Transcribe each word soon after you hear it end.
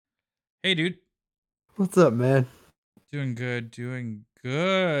Hey, dude. What's up, man? Doing good, doing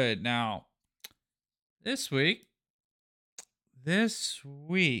good. Now, this week, this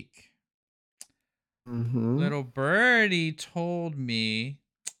week, Hmm. little birdie told me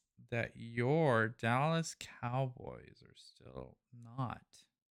that your Dallas Cowboys are still not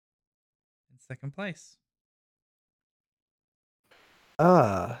in second place.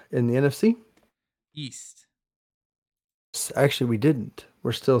 In the NFC? East. Actually, we didn't.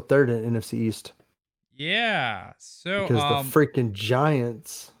 We're still third in NFC East Yeah. So, because the freaking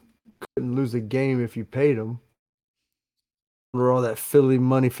Giants couldn't lose a game if you paid them. Where all that Philly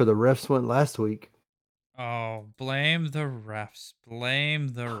money for the refs went last week. blame the refs. Blame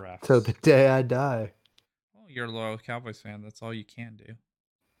the Till the refs. day I die. Oh, you're a loyal Cowboys fan. That's all you can do.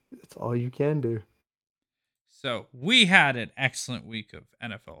 That's all you can do. So, we had an excellent week of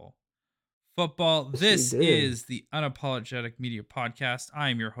NFL football. Yes, we This did. is the Unapologetic Media Podcast. I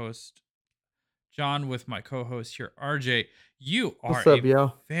am your host, John, with my co host here, RJ. You are What's up, a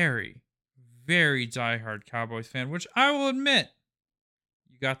y'all? very, very diehard Cowboys fan, which I will admit,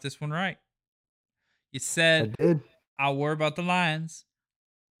 you got this one right. You I said, did. I'll worry about the Lions,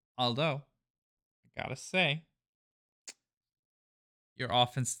 although, I gotta say, your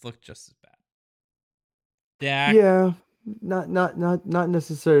offense looked just as bad. Dak, Yeah, not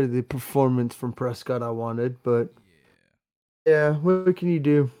necessarily the performance from Prescott I wanted, but yeah. yeah, what can you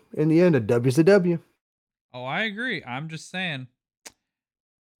do? In the end, a W's a W. Oh, I agree. I'm just saying,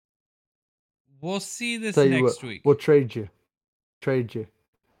 we'll see this Tell you what, next week. we'll trade you. Trade you.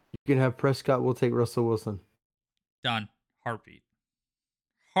 You can have Prescott. We'll take Russell Wilson. Done. Heartbeat.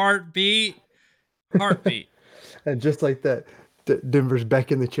 Heartbeat. Heartbeat. And just like that, Denver's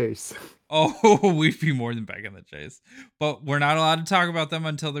back in the chase. Oh, we'd be more than back in the chase. But we're not allowed to talk about them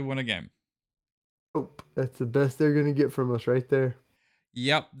until they win a game. Nope. That's the best they're gonna get from us right there.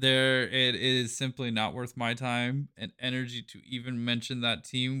 Yep, there it is simply not worth my time and energy to even mention that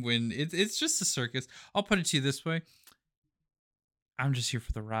team when it's just a circus. I'll put it to you this way. I'm just here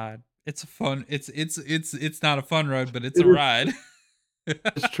for the ride. It's a fun it's not a fun ride, but it's a It is. ride.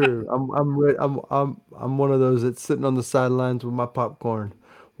 It's true. I'm one of those that's sitting on the sidelines with my popcorn,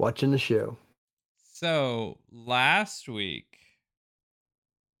 watching the show. So last week,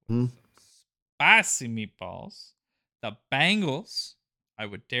 Hmm? some spicy meatballs. The Bengals, I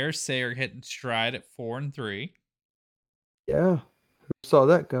would dare say, are hitting stride at 4-3. Yeah. Who saw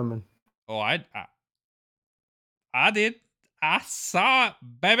that coming? Oh, I did. I saw it,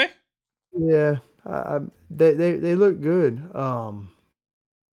 baby. Yeah. They look good. I'm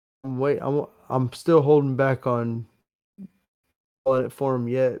still holding back on calling it for them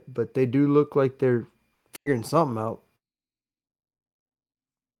yet, but they do look like they're figuring something out.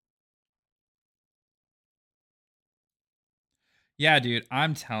 Yeah, dude,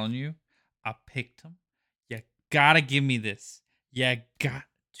 I'm telling you, I picked him. You gotta give me this. You got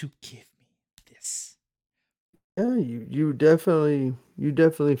to give me this. Yeah, you definitely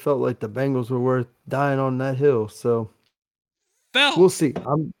felt like the Bengals were worth dying on that hill. So Felt we'll see.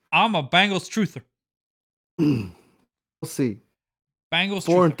 I'm a Bengals truther. We'll see. Bengals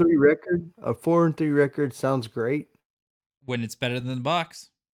Four and truther. three record. A 4-3 record sounds great. When it's better than the Bucks.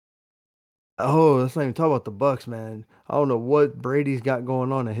 Oh, let's not even talk about the Bucks, man. I don't know what Brady's got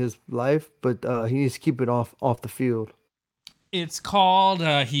going on in his life, but he needs to keep it off the field. It's called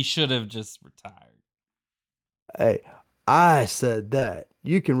he should have just retired. Hey, I said that.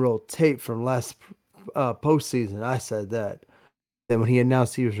 You can roll tape from last postseason. I said that. Then when he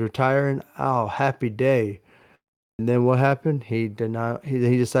announced he was retiring, oh, happy day. And then what happened? He did not. He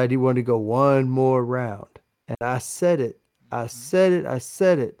decided he wanted to go one more round. And I said it. I Mhm. said it. I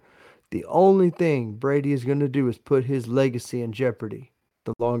said it. The only thing Brady is going to do is put his legacy in jeopardy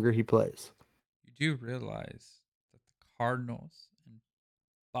the longer he plays. You do realize that the Cardinals and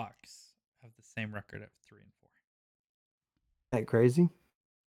Bucks have the same record at 3-4. Isn't that crazy?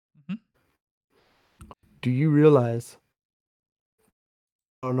 Mm-hmm. Do you realize?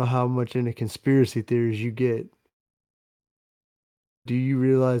 I don't know how much into conspiracy theories you get. Do you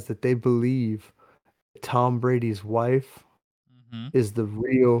realize that they believe Tom Brady's wife Mm-hmm. is the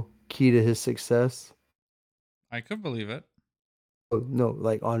real key to his success? I could believe it. Oh, no,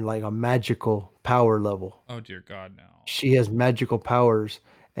 like on like a magical power level. Oh dear God, no. She has magical powers,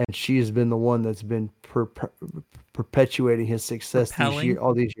 and she has been the one that's been perpetuating his success Propelling.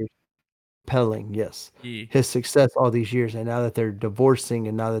 all these years. Propelling, yes, Yeah. his success all these years. And now that they're divorcing,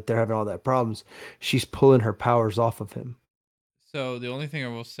 and now that they're having all that problems, she's pulling her powers off of him. So the only thing I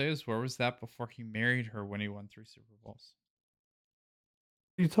will say is, where was that before he married her when he won 3 Super Bowls?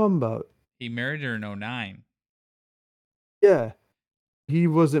 What are you talking about? He married her in '09. Yeah, he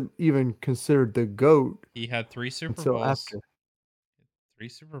wasn't even considered the GOAT He had 3 Super until Bowls. after. 3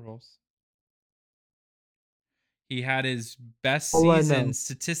 Super Bowls. He had his best All I season know,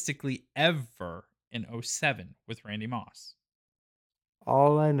 statistically ever in 07 with Randy Moss.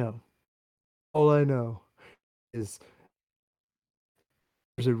 all I know, all I know is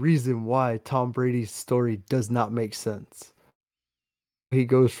there's a reason why Tom Brady's story does not make sense. He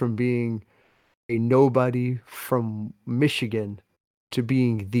goes from being a nobody from Michigan to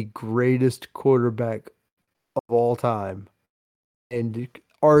being the greatest quarterback of all time and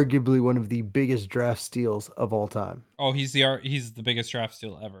arguably one of the biggest draft steals of all time. Oh, he's the biggest draft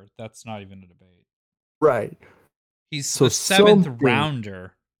steal ever. That's not even a debate. Right. He's So a 7th something,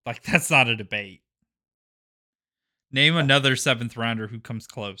 rounder. Like, that's not a debate. Name another 7th rounder who comes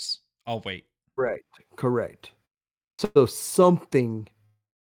close. I'll wait. right, correct. So something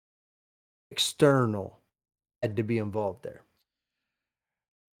external had to be involved there.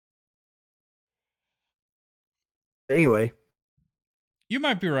 Anyway, You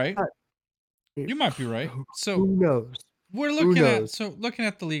might be right. uh, You might be right. So who knows? we're Who looking at knows? looking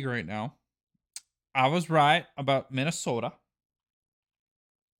at the league right now. I was right about Minnesota.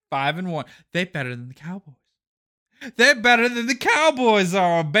 5-1. They better than the Cowboys. They're better than the Cowboys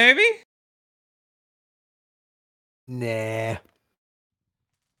are, baby. Nah.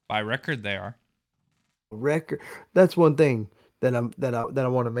 By record, they are. Record. That's one thing that I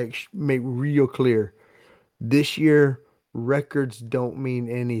want to make real clear. This year, records don't mean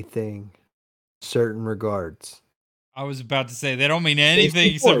anything in certain regards. I was about to say they don't mean Case anything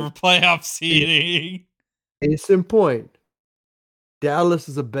in except for point. playoff seeding. Case in point. Dallas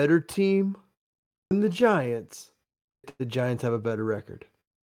is a better team than the Giants. The Giants have a better record.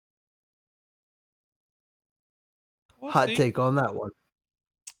 We'll Hot see. take on that one.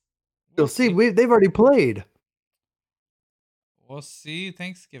 We'll You'll see. They've already played. We'll see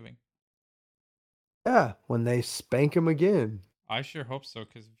Thanksgiving. Yeah, when they spank them again. I sure hope so,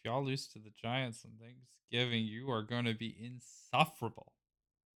 because if y'all lose to the Giants on Thanksgiving, you are going to be insufferable.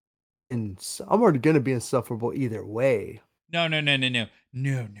 And I'm already going to be insufferable either way. No.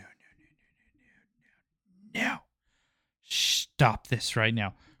 No. Stop this right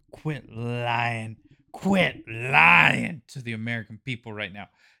now. Quit lying. Quit lying to the American people right now.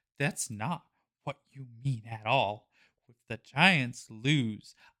 That's not what you mean at all. If the Giants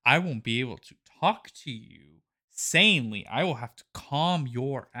lose, I won't be able to talk to you sanely. I will have to calm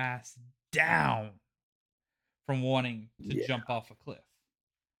your ass down from wanting to jump off a cliff.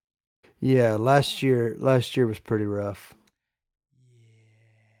 Yeah, last year was pretty rough.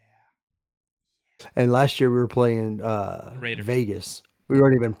 And last year we were playing Raiders. Vegas. We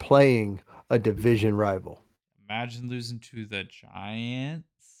weren't even playing a division rival. Imagine losing to the Giants.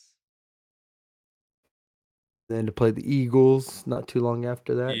 Then to play the Eagles not too long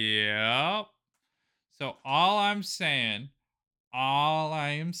after that. Yep. So all I am saying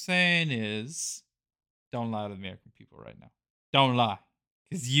is don't lie to the American people right now. Don't lie.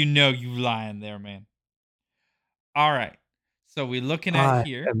 Because you know you lying there, man. All right. So we looking at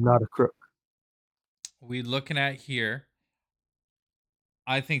here. I am not a crook. We looking at here.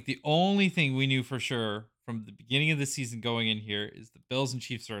 I think the only thing we knew for sure from the beginning of the season going in here is the Bills and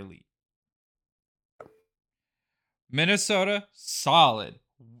Chiefs are elite. Minnesota, solid.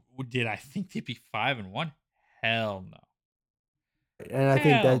 Did I think they'd be 5-1? Hell no. And I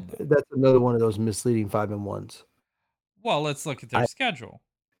think that's another one of those misleading 5-1s. Well, let's look at their schedule.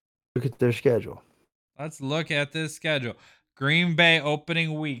 Look at their schedule. Let's look at this schedule. Green Bay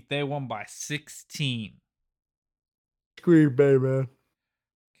opening week, they won by 16. Green Bay, man.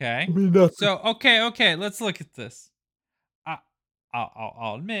 Okay. I mean, so okay. Let's look at this.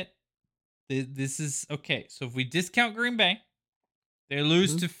 I'll admit this is okay. So if we discount Green Bay, they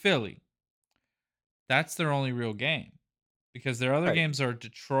lose to Philly. That's their only real game, because their other games are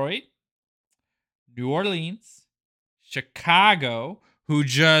Detroit, New Orleans, Chicago, who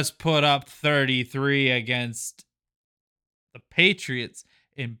just put up 33 against the Patriots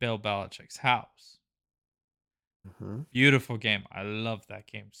in Bill Belichick's house. Beautiful game. I love that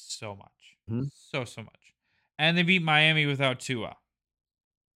game so much. So much. And they beat Miami without Tua.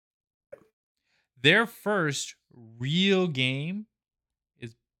 Their first real game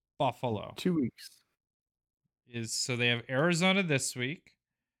is Buffalo. 2 weeks. So they have Arizona this week.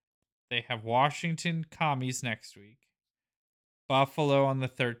 They have Washington Commies next week. Buffalo on the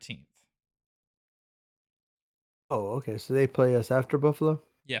 13th. Oh, okay. So they play us after Buffalo?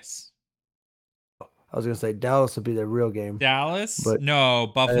 Yes. I was gonna say Dallas would be their real game. Dallas? But no,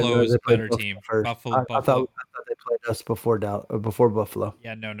 Buffalo is a better team. Buffalo. I thought they played us before Buffalo.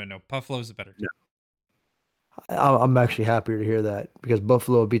 Yeah, no. Buffalo's a better team. I'm actually happier to hear that because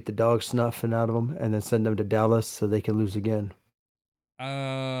Buffalo will beat the dog snuffing out of them and then send them to Dallas so they can lose again.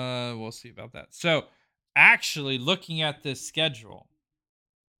 We'll see about that. So, actually, looking at this schedule,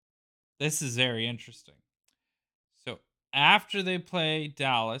 this is very interesting. So, after they play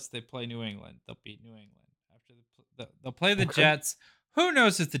Dallas, they play New England. They'll beat New England. After they'll play the Okay. Jets. Who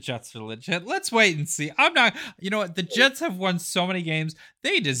knows if the Jets are legit? Let's wait and see. I'm not. You know what? The Jets have won so many games.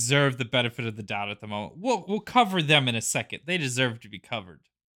 They deserve the benefit of the doubt at the moment. We'll cover them in a second. They deserve to be covered.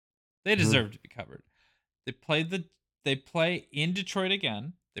 They Mhm. deserve to be covered. They play the they play in Detroit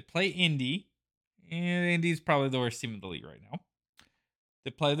again. They play Indy. And Indy's probably the worst team in the league right now.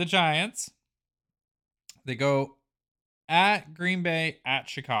 They play the Giants. They go at Green Bay, at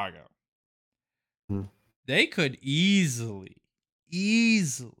Chicago. Mhm. They could easily be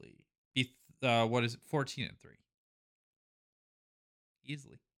what is it, 14-3.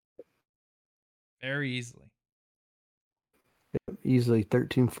 Easily. Very easily. Easily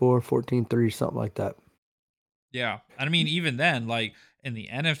 13-4, 14-3, something like that. Yeah. And I mean, even then, like in the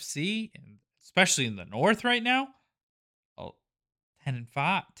NFC and especially in the North right now, oh,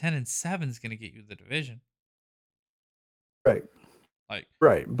 10-5, 10-7 is gonna get you the division. Right. Like,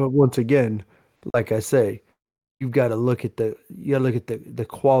 Right. But once again, like I say, you gotta look at the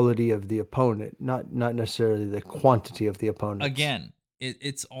quality of the opponent, not necessarily the quantity of the opponents. again,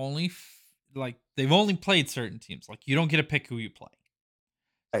 it's only like they've only played certain teams. Like you don't get to pick who you play.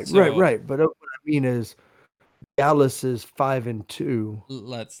 Right, right, So right. But what I mean is Dallas is 5-2.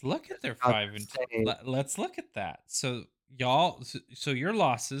 let's look at It's their not 5-2. the same. Let's look at that. So y'all, so your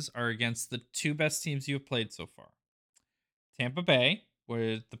losses are against the two best teams you have played so far: Tampa Bay,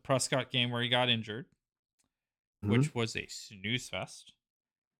 with the Prescott game where he got injured, Mhm. which was a snooze fest,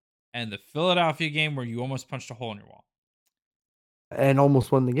 and the Philadelphia game where you almost punched a hole in your wall. And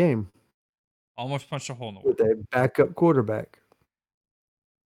almost won the game Almost punched a hole in the with wall. a backup quarterback.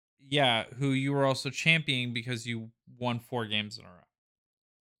 Yeah, who you were also championing because you won 4 games in a row.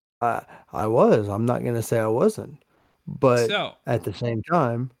 I I was. I'm not gonna say I wasn't. But So at the same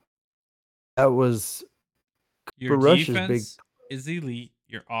time, that was your Cooper Rush's big. defense is elite.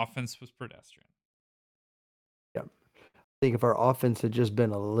 Your offense was pedestrian. Yeah. I think if our offense had just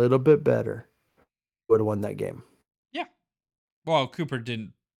been a little bit better, would have won that game. Yeah. Well, Cooper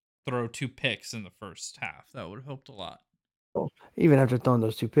didn't throw 2 picks in the first half. That would have helped a lot. Well, even after throwing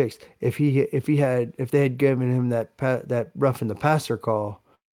those two picks, if they had given him that rough in the passer call,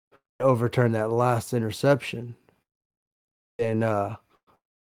 overturned that last interception, then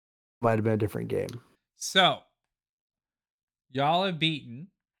might have been a different game. So y'all have beaten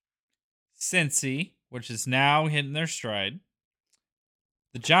Cincy, which is now hitting their stride.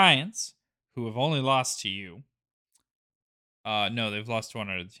 The Giants, who have only lost to you. No, they've lost to one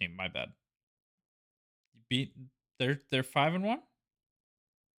other team. My bad. You beat. They're 5-1.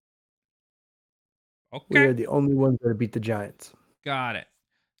 We Okay, are the only ones that have beat the Giants. got it.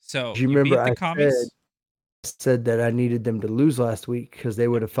 So Do you you remember beat the commies. I said that I needed them to lose last week because they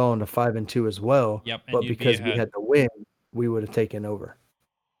would Yep. have fallen to 5-2 as well, Yep, and but you'd be because we ahead. had the win, we would have taken over.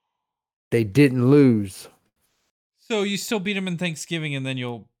 They didn't lose. So you still beat them in Thanksgiving, and then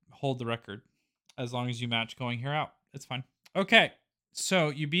you'll hold the record as long as you match going here out. It's fine. Okay, so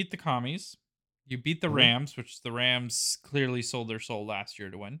you beat the commies. You beat the Mhm. Rams, which the Rams clearly sold their soul last year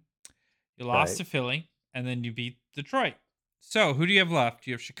to win. You lost Right. to Philly, and then you beat Detroit. So who do you have left?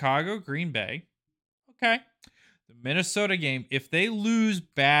 You have Chicago, Green Bay. Okay. The Minnesota game, if they lose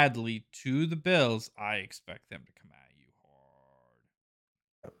badly to the Bills, I expect them to come at you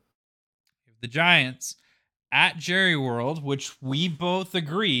hard. You have the Giants at Jerry World, which we both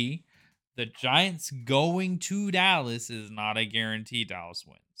agree the Giants going to Dallas is not a guarantee Dallas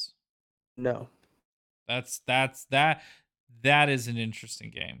wins. No. That is an interesting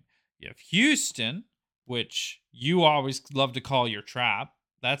game. You have Houston, which you always love to call your trap.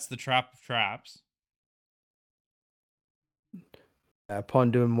 That's the trap of traps.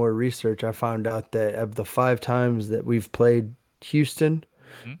 Upon doing more research, I found out that of the 5 times that we've played Houston,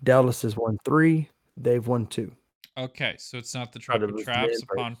 Mhm. Dallas has won 3. They've won 2. Okay, so it's not the Thought trap it of was the traps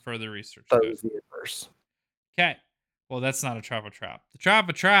upon inverse. further research. Thought it Good. was the inverse. Okay. Well, that's not a trap of trap. The trap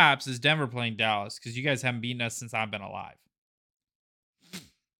of traps is Denver playing Dallas because you guys haven't beaten us since I've been alive.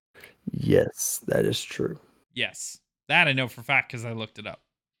 Yes, that is true. Yes. That I know for a fact because I looked it up.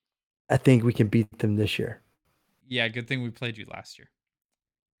 I think we can beat them this year. Yeah, good thing we played you last year.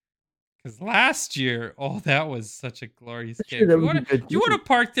 Because last year, oh, that was such a glorious This year, game. that was a Do good you want team. to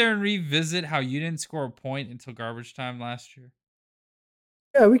park there and revisit how you didn't score a point until garbage time last year?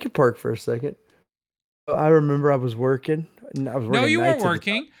 Yeah, we could park for a second. I remember I was working, and I was No, working you weren't nights at the time.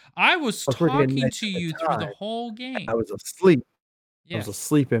 working. I was I was working talking nights to at the you through the time. whole I game. was asleep. I was Yes.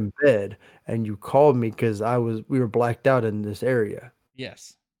 asleep in bed, and you called me because we were blacked out in this area.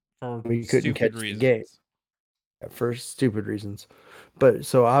 Yes. For We couldn't stupid catch the game reasons. for stupid reasons. But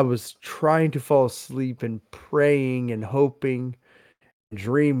so I was trying to fall asleep and praying and hoping,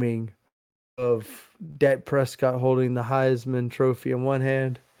 dreaming of Dak Prescott holding the Heisman Trophy in one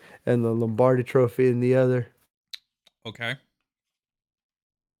hand and the Lombardi Trophy in the other. Okay.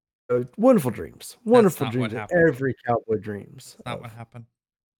 Wonderful Not what dreams that happened. every cowboy dreams That's not what of. happened.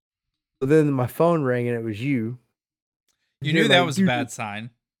 So then my phone rang and it was you. You And you're knew that like, was a dude, bad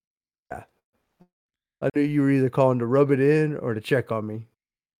sign. I knew you were either calling to rub it in or to check on me.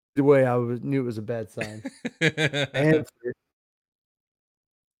 The way knew it was a bad sign. Answer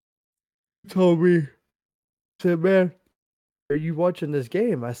told me, said, man, are you watching this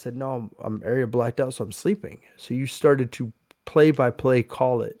game? I said, no, I'm area blacked out, so I'm sleeping. So you started to play by play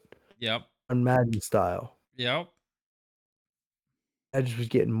call it Yep. on Madden style. Yep. I just was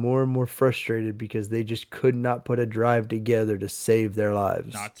getting more and more frustrated because they just could not put a drive together to save their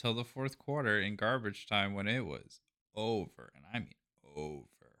lives. Not till the fourth quarter in garbage time when it was over. And I mean over.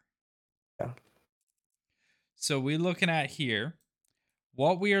 Yeah. So we looking at here.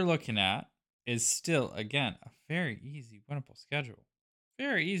 What we are looking at is still, again, a very easy winnable schedule.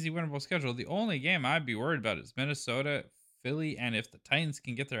 Very easy winnable schedule. The only game I'd be worried about is Minnesota, Philly, and if the Titans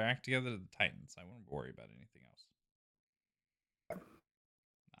can get their act together, the Titans. I wouldn't worry about anything else. No,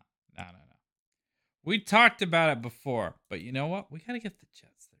 no, no, no. We talked about it before, but you know what? We got to get the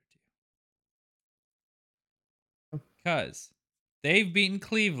Jets there too. Because they've beaten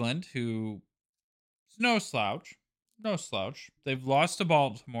Cleveland, who is no slouch. No slouch. They've lost to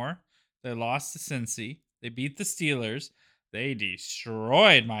Baltimore. They lost to Cincy. They beat the Steelers. They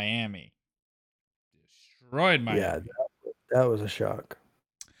destroyed Miami. Destroyed Yeah, Miami. that was a shock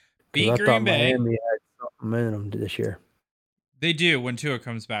because Beat I thought Green Bay. Miami had something in them this year. They do when Tua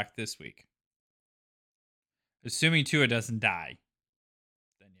comes back this week. Assuming Tua doesn't die.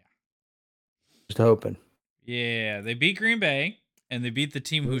 Then yeah. Just hoping. Yeah, they beat Green Bay and they beat the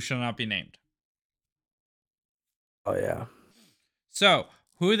team who shall not be named. Oh yeah. So,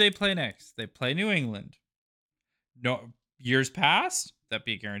 who do they play next? They play New England. No, years past, that'd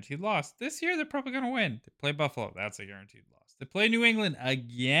be a guaranteed loss. This year, they're probably going to win. They play Buffalo. That's a guaranteed loss. They play New England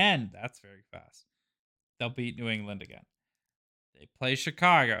again. That's very fast. They'll beat New England again. They play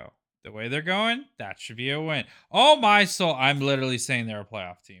Chicago. The way they're going, that should be a win. Oh my soul. I'm literally saying they're a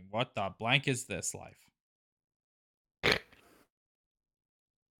playoff team. What the blank is this life?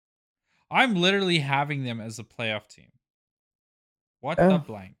 I'm literally having them as a playoff team. What the Yeah.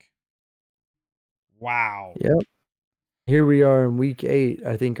 blank? Wow. Yep. Here we are in week 8.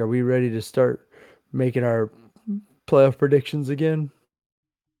 I think, are we ready to start making our playoff predictions again?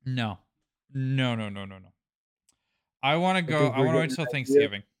 No. No, no, no, no, no. I want to I go. think I we're want to getting wait an till idea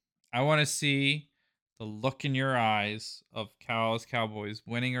Thanksgiving. I want to see the look in your eyes of Cowboys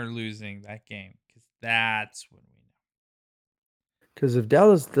winning or losing that game because that's when we know. because if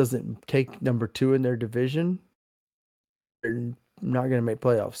Dallas doesn't take number 2 in their division, they're not going to make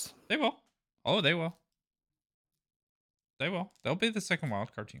playoffs. They will. Oh, they will. They will. They'll be the second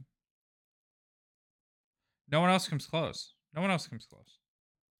wild card team. No one else comes close. No one else comes close.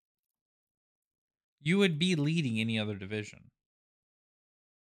 You would be leading any other division.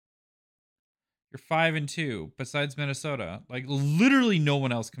 You're 5-2 besides Minnesota. Like literally no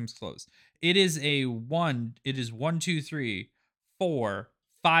one else comes close. It is one, two, three, 4,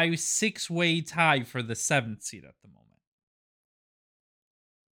 5, 6-way tie for the 7th seed at the moment.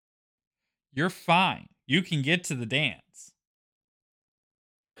 You're fine. You can get to the dance.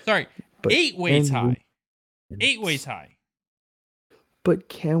 Sorry, But 8-way tie. 8-way tie. But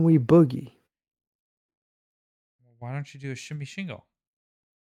can we boogie? Well, why don't you do a shimmy shingle?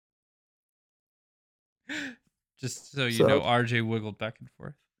 Just so you know, So, RJ wiggled back and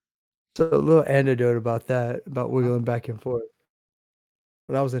forth. so a little anecdote about that, about wiggling back and forth.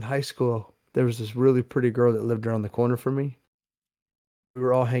 When I was in high school, there was this really pretty girl that lived around the corner from me. We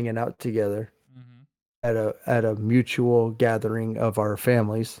were all hanging out together Mm-hmm. at a mutual gathering of our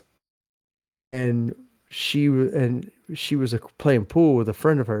families, and she was playing pool with a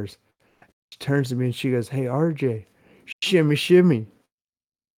friend of hers. She turns to me and she goes, "Hey RJ, shimmy shimmy."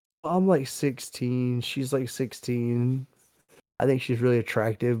 I'm like 16. She's like 16. I think she's really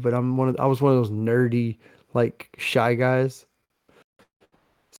attractive, but I was one of those nerdy, like shy guys.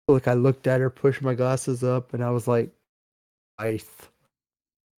 So like I looked at her, pushed my glasses up, and I was like, "I."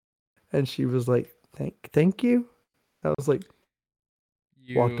 And she was like, "Thank you." I was like,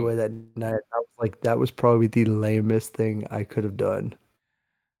 Walked You away that night. I was like, that was probably the lamest thing I could have done.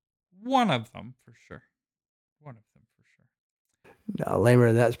 one of them for sure. One of them for sure. No, lamer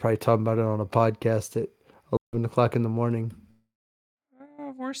than that's probably talking about it on a podcast at 11 o'clock in the morning.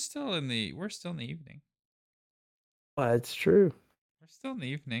 We're still in the evening. Well, it's true. We're still in the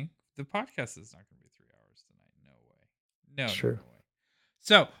evening. The podcast is not going to be 3 hours tonight. No way. No, It's no, true. no way.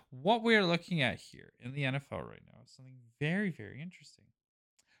 So, what we are looking at here in the NFL right now is something very, very interesting.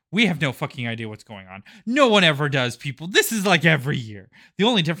 We have no fucking idea what's going on. No one ever does, people. This is like every year. The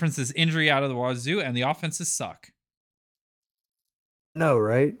only difference is injury out of the wazoo and the offenses suck. No,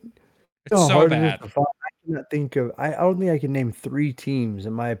 right? You It's know how so hard it is bad. to find. I cannot think of. I don't think I can name 3 teams,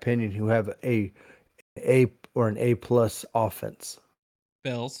 in my opinion, who have a or an A plus offense.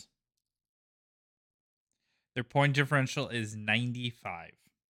 Bills. Their point differential is 95.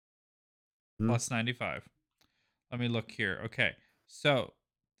 Hmm? Plus 95. Let me look here. Okay. So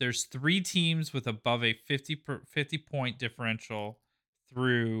there's 3 teams with above a 50 point differential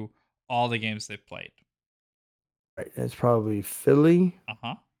through all the games they've played. Right. It's probably Philly,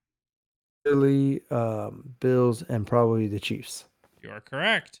 Uh-huh. Bills, and probably the Chiefs. You are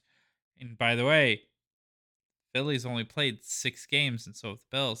correct. And by the way, Phillies only played 6 games, and so with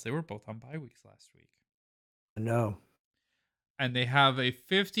the Bills, they were both on bye weeks last week. I know. And they have a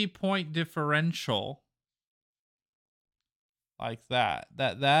 50-point differential like that.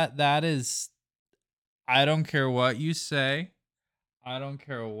 That is, I don't care what you say. I don't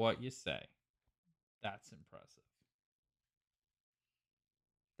care what you say. That's impressive.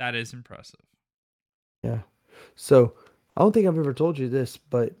 That is impressive. Yeah. So I don't think I've ever told you this,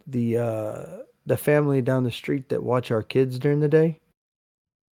 but the family down the street that watch our kids during the day,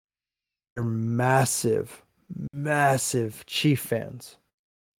 they're massive, massive Chief fans.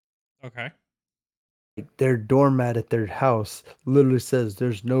 Okay. Like their doormat at their house literally says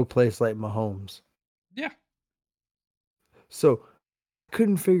there's no place like Mahomes. Yeah. So I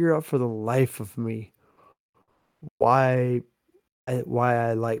couldn't figure out for the life of me why why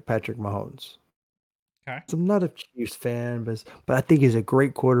I like Patrick Mahomes. Okay. So I'm not a Chiefs fan, but I think he's a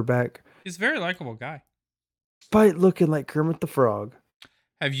great quarterback, He's a very likable guy. despite looking like Kermit the Frog.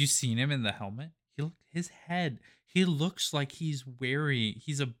 Have you seen him in the helmet? His head. He looks like he's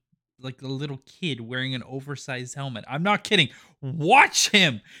a like a little kid wearing an oversized helmet. I'm not kidding. Watch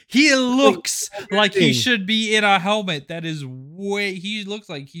him. He Like, looks like he should be in a helmet that is he looks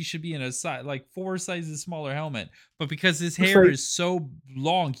like he should be in a size like 4 sizes smaller helmet. But because his looks hair like is so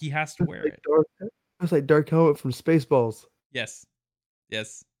long, he has to looks wear like it. Dark Helmet from Spaceballs. Yes.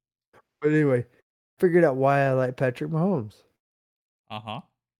 Yes. But anyway, figured out why I like Patrick Mahomes. Uh-huh.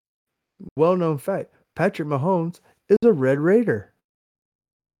 Well known fact: Patrick Mahomes is a Red Raider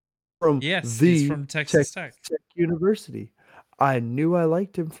from Yes, he's the from Texas Texas Tech. Tech University. I knew I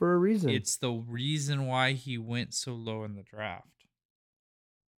liked him for a reason. It's the reason why he went so low in the draft.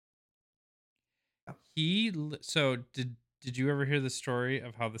 So did you ever hear the story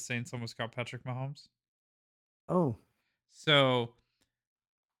of how the Saints almost got Patrick Mahomes? Oh, So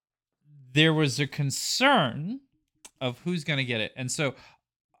there was a concern of who's going to get it. And so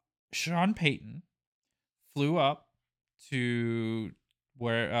Sean Payton flew up to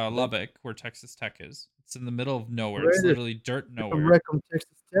where Lubbock, where Texas Tech is. It's in the middle of nowhere. It's Raiders literally dirt from nowhere. Reckham,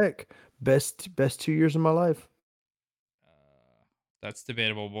 Texas Tech. Best 2 years of my life. That's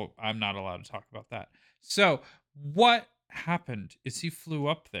debatable, but I'm not allowed to talk about that. So what happened is he flew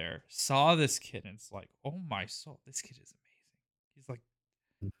up there, saw this kid, and it's like, oh my soul, this kid is amazing. He's like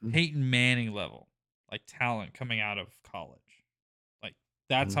Mhm, Peyton Manning level, like talent coming out of college. Like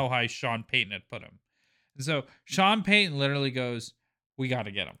that's mhm. how high Sean Payton had put him. And so Sean Payton literally goes, we got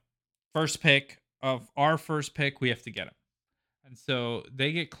to get him. First pick of our first pick, we have to get him. And so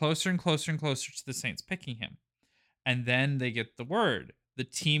they get closer and closer and closer to the Saints picking him. And then they get the word the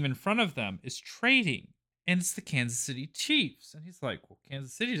team in front of them is trading, and it's the Kansas City Chiefs. And he's like, well,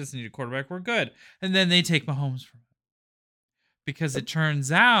 Kansas City doesn't need a quarterback. We're good. And then they take Mahomes from him because it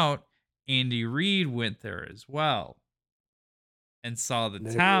turns out Andy Reid went there as well and saw the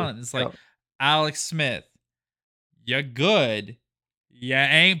No, talent. It's like, yeah. Alex Smith, you're good. You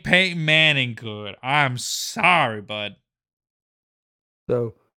ain't Peyton Manning good. I'm sorry, bud.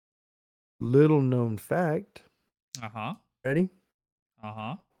 So, little known fact. Uh huh. Ready? Uh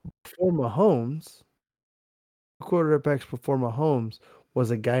huh. Before Mahomes, quarterbacks before Mahomes was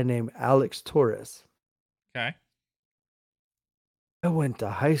a guy named Alex Torres. Okay. I went to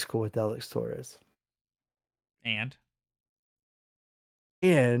high school with Alex Torres, And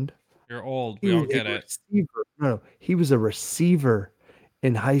and you're old. he We all was a get it. receiver. No, he was a receiver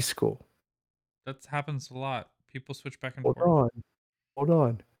in high school. That happens a lot. People switch back and Hold forth. on. hold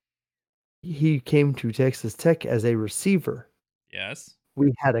on. He came to Texas Tech as a receiver. Yes.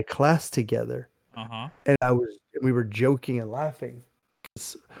 We had a class together, Uh-huh. and we were joking and laughing.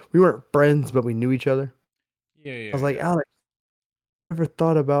 We weren't friends, but we knew each other. Yeah, I was yeah, like, yeah. Alex, ever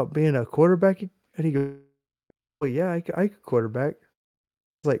thought about being a quarterback? And he goes, well, yeah, I could quarterback.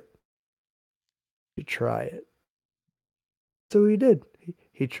 I was like, you try it. So he did.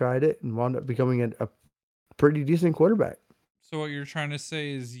 He tried it and wound up becoming a pretty decent quarterback. So what you're trying to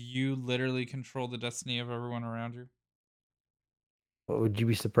say is you literally control the destiny of everyone around you? Would you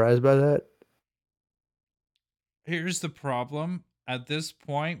be surprised by that? Here's the problem. At this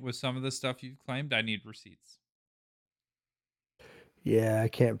point, with some of the stuff you've claimed, I need receipts. Yeah, I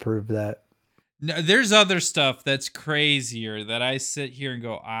can't prove that. No, there's other stuff that's crazier that I sit here and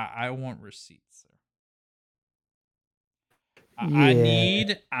go, I want receipts, sir.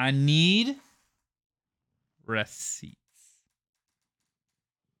 Yeah, I need receipts.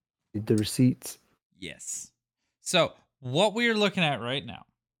 the receipts. Yes. So what we are looking at right now,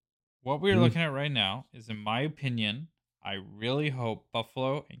 Mhm. is, in my opinion, I really hope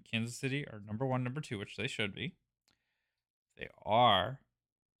Buffalo and Kansas City are number one, number two, which they should be. They are.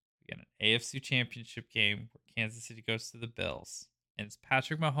 We get an AFC Championship game where Kansas City goes to the Bills, and it's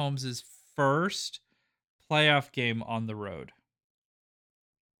Patrick Mahomes' first playoff game on the road.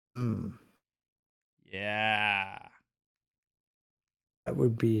 Mm, Yeah. that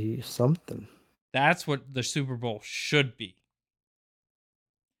would be something. That's what the Super Bowl should be.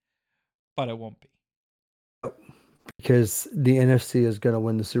 But it won't be. Because the NFC is going to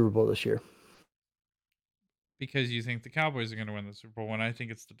win the Super Bowl this year. Because you think the Cowboys are going to win the Super Bowl when I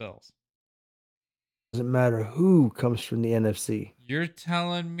think it's the Bills. Doesn't matter who comes from the NFC. You're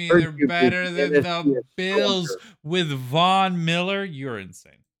telling me they're Arguably, better the than NFC the is Bills stronger. with Von Miller? You're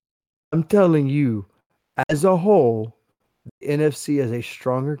insane. I'm telling you, as a whole, the NFC is a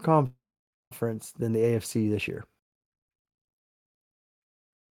stronger conference than the AFC this year.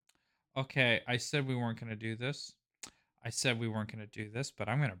 Okay, I said we weren't going to do this. But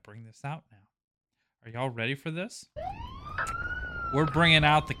I'm going to bring this out now. Are y'all ready for this? We're bringing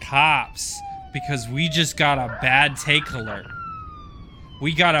out the cops because we just got a bad take alert.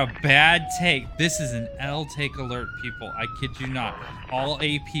 We got a bad take. This is an L take alert, people. I kid you not. All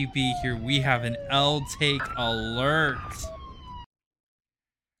APB here, we have an L take alert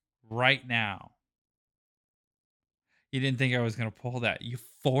right now. You didn't think I was going to pull that. You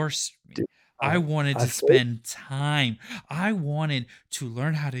forced me. Dude, I wanted I to thought spend time. I wanted to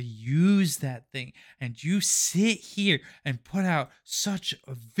learn how to use that thing. And you sit here and put out such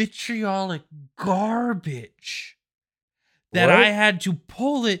vitriolic garbage that I what? had to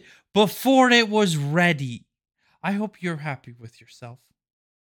pull it before it was ready. I hope you're happy with yourself.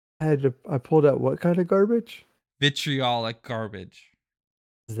 I pulled out what kind of garbage? Vitriolic garbage.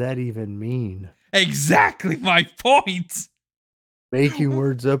 Does that even mean? Exactly my point. Making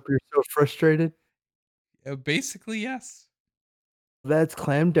words up, you're so frustrated? Basically, yes. That's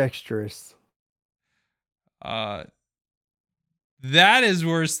clamdextrous. Uh, that is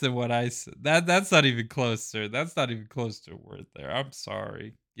worse than what I said. That's not even close, sir. That's not even close to a word there. I'm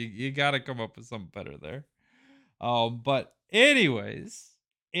sorry. You got to come up with something better there. But anyways,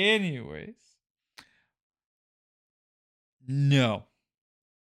 no.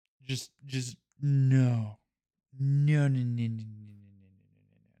 Just no. No, no, no, no, no, no, no, no, no.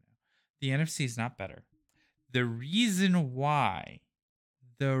 The NFC is not better. The reason why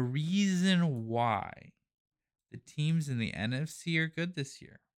the teams in the NFC are good this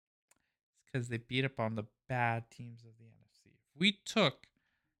year is because they beat up on the bad teams of the NFC. If we took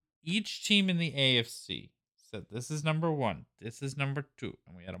each team in the AFC, said this is number one, this is number two,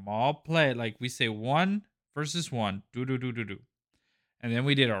 and we had them all play like we say one versus one, do. And then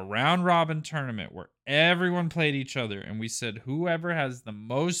we did a round robin tournament where everyone played each other, and we said whoever has the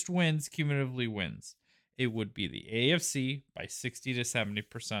most wins cumulatively wins. It would be the AFC by 60 to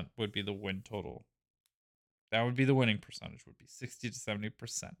 70% would be the win total. That would be the winning percentage, would be 60 to 70%.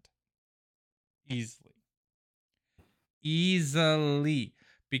 Easily. Easily.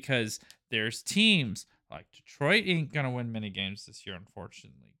 Because there's teams like Detroit ain't going to win many games this year,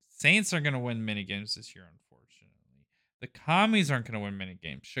 unfortunately. Saints are going to win many games this year, unfortunately. The Commies aren't going to win many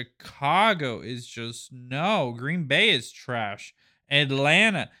games. Chicago is just no. Green Bay is trash.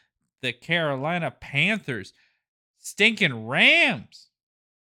 Atlanta, the Carolina Panthers, stinking Rams.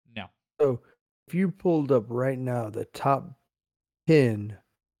 No. So if you pulled up right now the top 10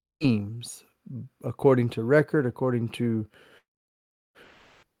 teams, according to record, according to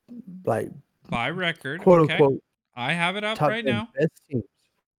like By record, quote okay. unquote I have it up top right 10 now. best teams,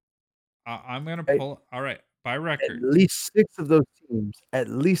 I'm going to right? pull. All right. by At record. least 6 of those teams, at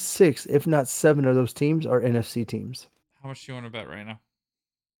least 6, if not 7 of those teams are NFC teams. How much do you want to bet right now?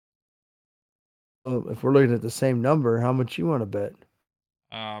 So if we're looking at the same number, how much you want to bet?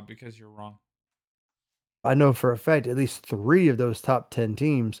 Because you're wrong. I know for a fact at least 3 of those top 10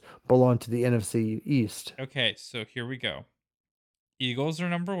 teams belong to the NFC East. Okay, so here we go. Eagles are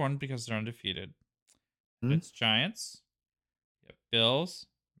number 1 because they're undefeated. Hmm? It's Giants. You have Bills,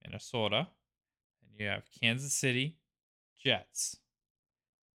 Minnesota, and you have Kansas City, Jets.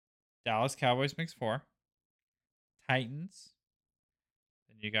 Dallas Cowboys makes 4. Titans.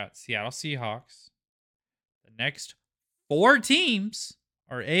 Then you got Seattle Seahawks. The next 4 teams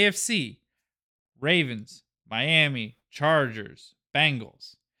are AFC. Ravens, Miami, Chargers,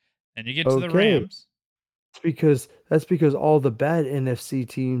 Bengals. Then you get to the Okay. Rams. That's because all the bad NFC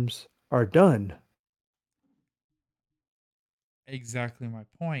teams are done. Exactly my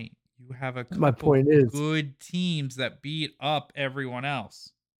point. You have a My couple point is, good teams that beat up everyone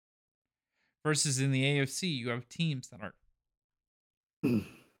else. Versus in the AFC, you have teams that are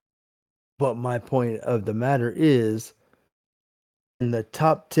but my point of the matter is, in the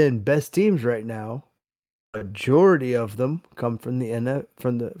top 10 best teams right now, majority of them come from the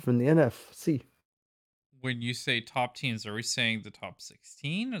NFC. when you say top teams, are we saying the top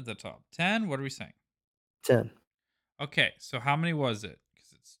 16 or the top 10? What are we saying? 10. Okay, so how many was it?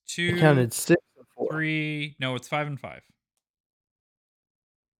 Because it's I 2, counted 6 and 4. 3. No, it's 5 and 5.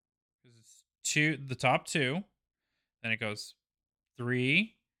 Because it's the top 2. Then it goes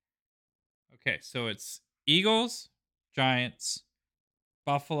 3. Okay, so it's Eagles, Giants,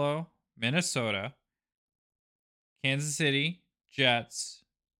 Buffalo, Minnesota, Kansas City, Jets,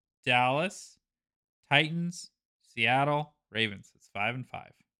 Dallas, Titans, Seattle, Ravens. It's 5 and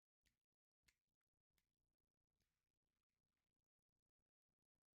 5.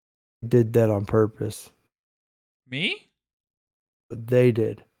 Did that on purpose. Me? But they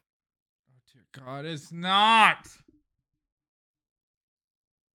did. Oh dear God, it's not.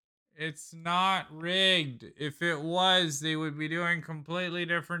 It's not rigged. If it was, they would be doing completely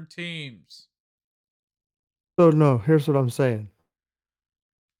different teams. So no, here's what I'm saying.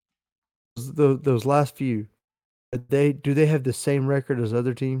 Those last few, do they have the same record as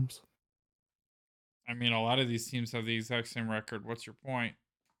other teams? I mean, a lot of these teams have the exact same record. What's your point?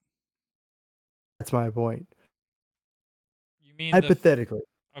 That's my point. You mean Hypothetically,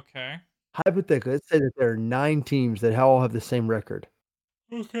 okay. let's say that there are 9 teams that all have the same record.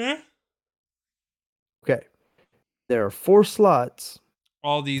 Okay. Okay, there are 4 slots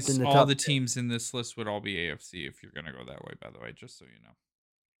All in the all top the 10. teams in this list would all be AFC if you're gonna go that way, by the way, just so you know.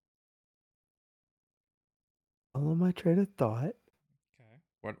 Follow my train of thought. Okay.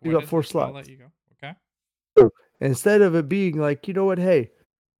 What You what got is 4 it? I'll slots. let you go. Okay. So instead of it being like, you know what, hey,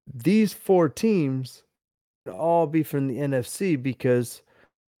 these 4 teams would all be from the NFC because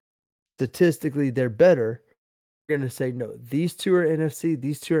statistically they're better. We're gonna say no, these 2 are NFC,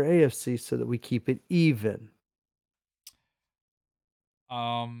 these 2 are AFC, so that we keep it even.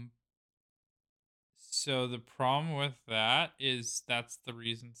 Um so the problem with that is that's the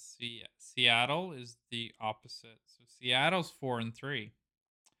reason Seattle is the opposite. So Seattle's 4 and 3.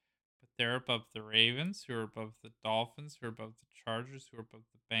 But they're above the Ravens, who are above the Dolphins, who are above the Chargers, who are above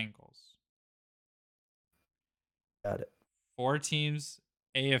the Bengals. Got it. 4 teams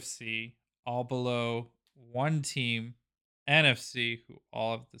AFC, all below 1 team NFC, who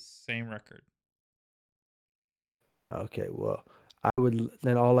all have the same record. Okay, well,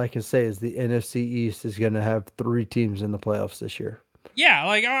 all I can say is the NFC East is gonna have 3 teams in the playoffs this year. Yeah,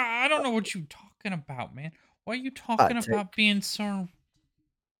 like I don't know what you talking about, man. Why are you talking Hot about take. being so?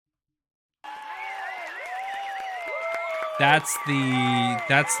 That's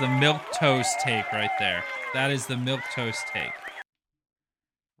the milk toast take right there. That is the milk toast take.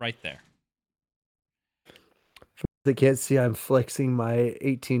 Right there. They can't see I'm flexing my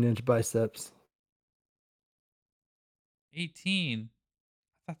 18-inch biceps. 18.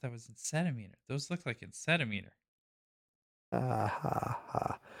 I thought that was in centimeter. Those look like in centimeter. Ah, ha,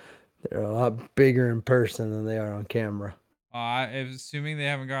 ha. They're a lot bigger in person than they are on camera. Assuming they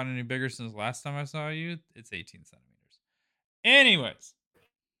haven't gotten any bigger since last time I saw you, it's 18 centimeters. Anyways,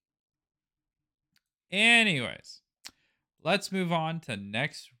 let's move on to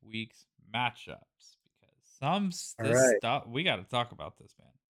next week's matchups because All this right. stuff we got to talk about this, man.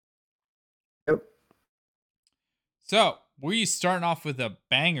 Yep. So we starting off with a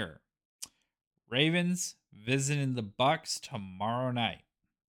banger. Ravens visiting the Bucks tomorrow night.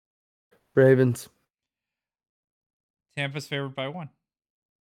 Ravens. Tampa's favored by 1.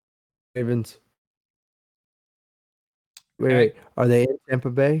 Ravens. Wait, Okay. wait. Are they in Tampa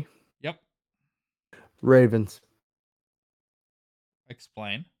Bay? Yep. Ravens.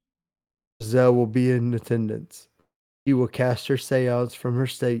 Explain. Giselle will be in attendance. She will cast her seance from her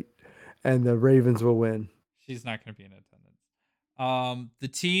state, and the Ravens will win. She's not going to be in attendance. The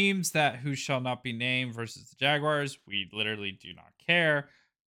teams that who shall not be named versus the Jaguars, we literally do not care.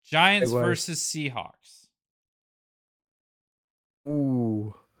 Giants Jaguars. versus Seahawks.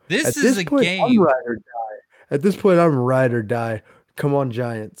 Ooh. This At is this a point, I'm game. ride or die. At this point, I'm ride or die. Come on,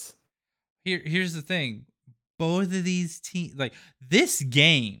 Giants. Here's the thing. Both of these teams, like this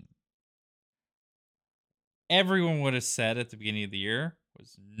game, everyone would have said at the beginning of the year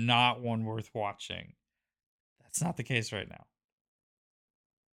was not one worth watching. That's not the case right now.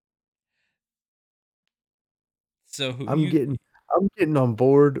 So who I'm getting on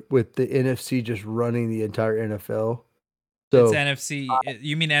board with the NFC just running the entire NFL. it's So NFC.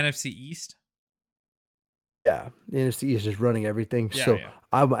 You mean NFC East? yeah, the NFC is just running everything. Yeah, So yeah.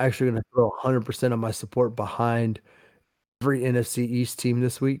 I'm actually going to throw 100% of my support behind every NFC East team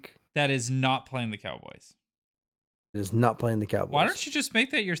this week. That is not playing the Cowboys. It is not playing the Why Cowboys. don't you just make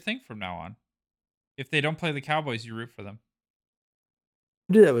that your thing from now on? If they don't play the Cowboys, you root for them.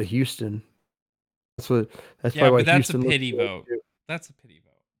 I did that with Houston. That's Yeah, probably why but that's a Houston looks pity good, vote. too. That's a pity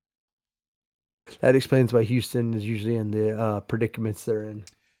vote. That explains why Houston is usually in the predicaments they're in.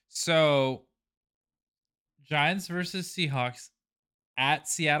 So, Giants versus Seahawks at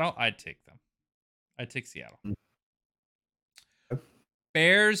Seattle, I'd take them. I'd take Seattle.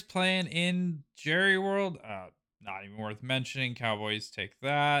 Bears playing in Jerry World, not even worth mentioning. Cowboys take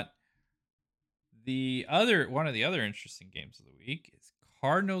that. One of the other interesting games of the week is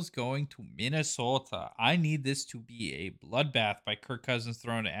Cardinals going to Minnesota. I need this to be a bloodbath by Kirk Cousins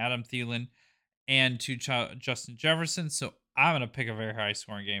throwing to Adam Thielen and to Justin Jefferson. So I'm going to pick a very high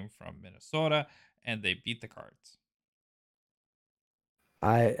scoring game from Minnesota, and they beat the Cards.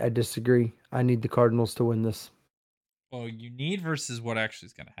 I disagree. I need the Cardinals to win this. Well, you need versus what actually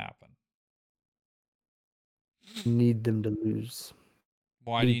is going to happen. Need them to lose.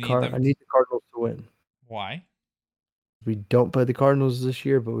 Why do you need them? I need the Cardinals to win. Why? We don't play the Cardinals this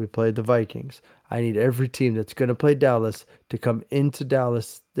year, but we played the Vikings. I need every team that's going to play Dallas to come into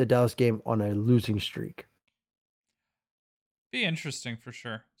the Dallas game on a losing streak. Be interesting for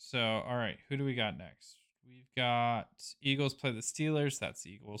sure. So, all right, who do we got next? We've got Eagles play the Steelers. That's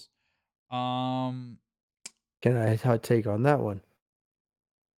Eagles. Can I take on that one?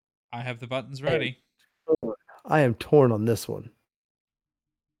 I have the buttons ready. I am torn on this one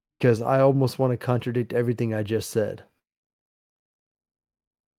because I almost want to contradict everything I just said.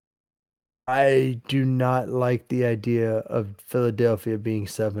 I do not like the idea of Philadelphia being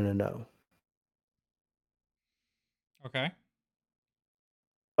 7-0. Okay.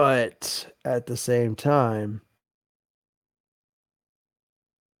 But at the same time,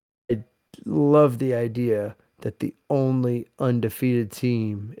 I love the idea that the only undefeated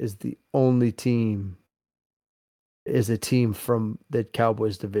team is a team from the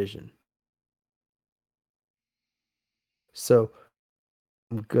Cowboys division. So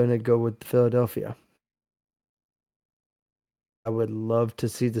I'm gonna go with Philadelphia. I would love to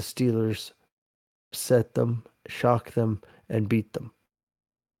see the Steelers set them, shock them, and beat them.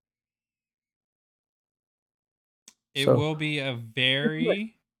 It So will be a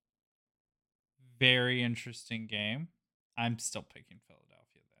very, very interesting game. I'm still picking Philadelphia.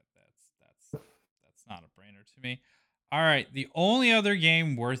 That's not a brainer to me. All right, the only other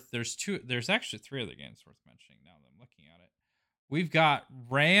game there's actually three other games worth mentioning now that I'm looking at it. We've got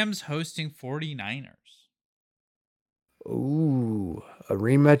Rams hosting 49ers. ooh, a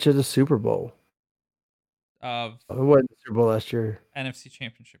rematch of the Super Bowl. Of Who won the Super Bowl last year? NFC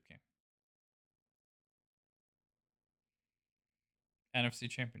Championship game. NFC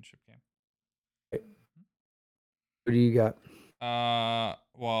Championship game. Who do you got?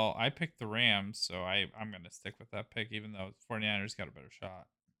 Well, I picked the Rams, so I'm going to stick with that pick even though 49ers got a better shot.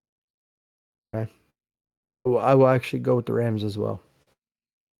 Okay. Well, I will actually go with the Rams as well.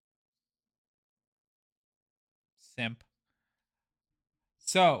 Simp.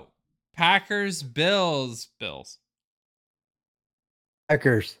 So, Packers Bills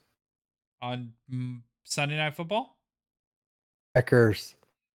Packers. on Sunday Night Football. Packers.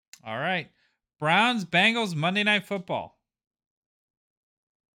 All right. Browns Bengals Monday Night Football.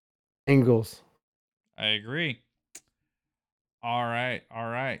 Bengals. I agree. All right. All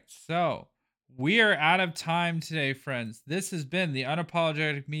right. So, we are out of time today, friends. This has been the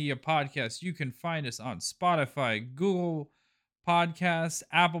Unapologetic Media Podcast. You can find us on Spotify, Google Podcasts,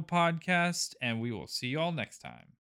 Apple Podcasts, and we will see you all next time.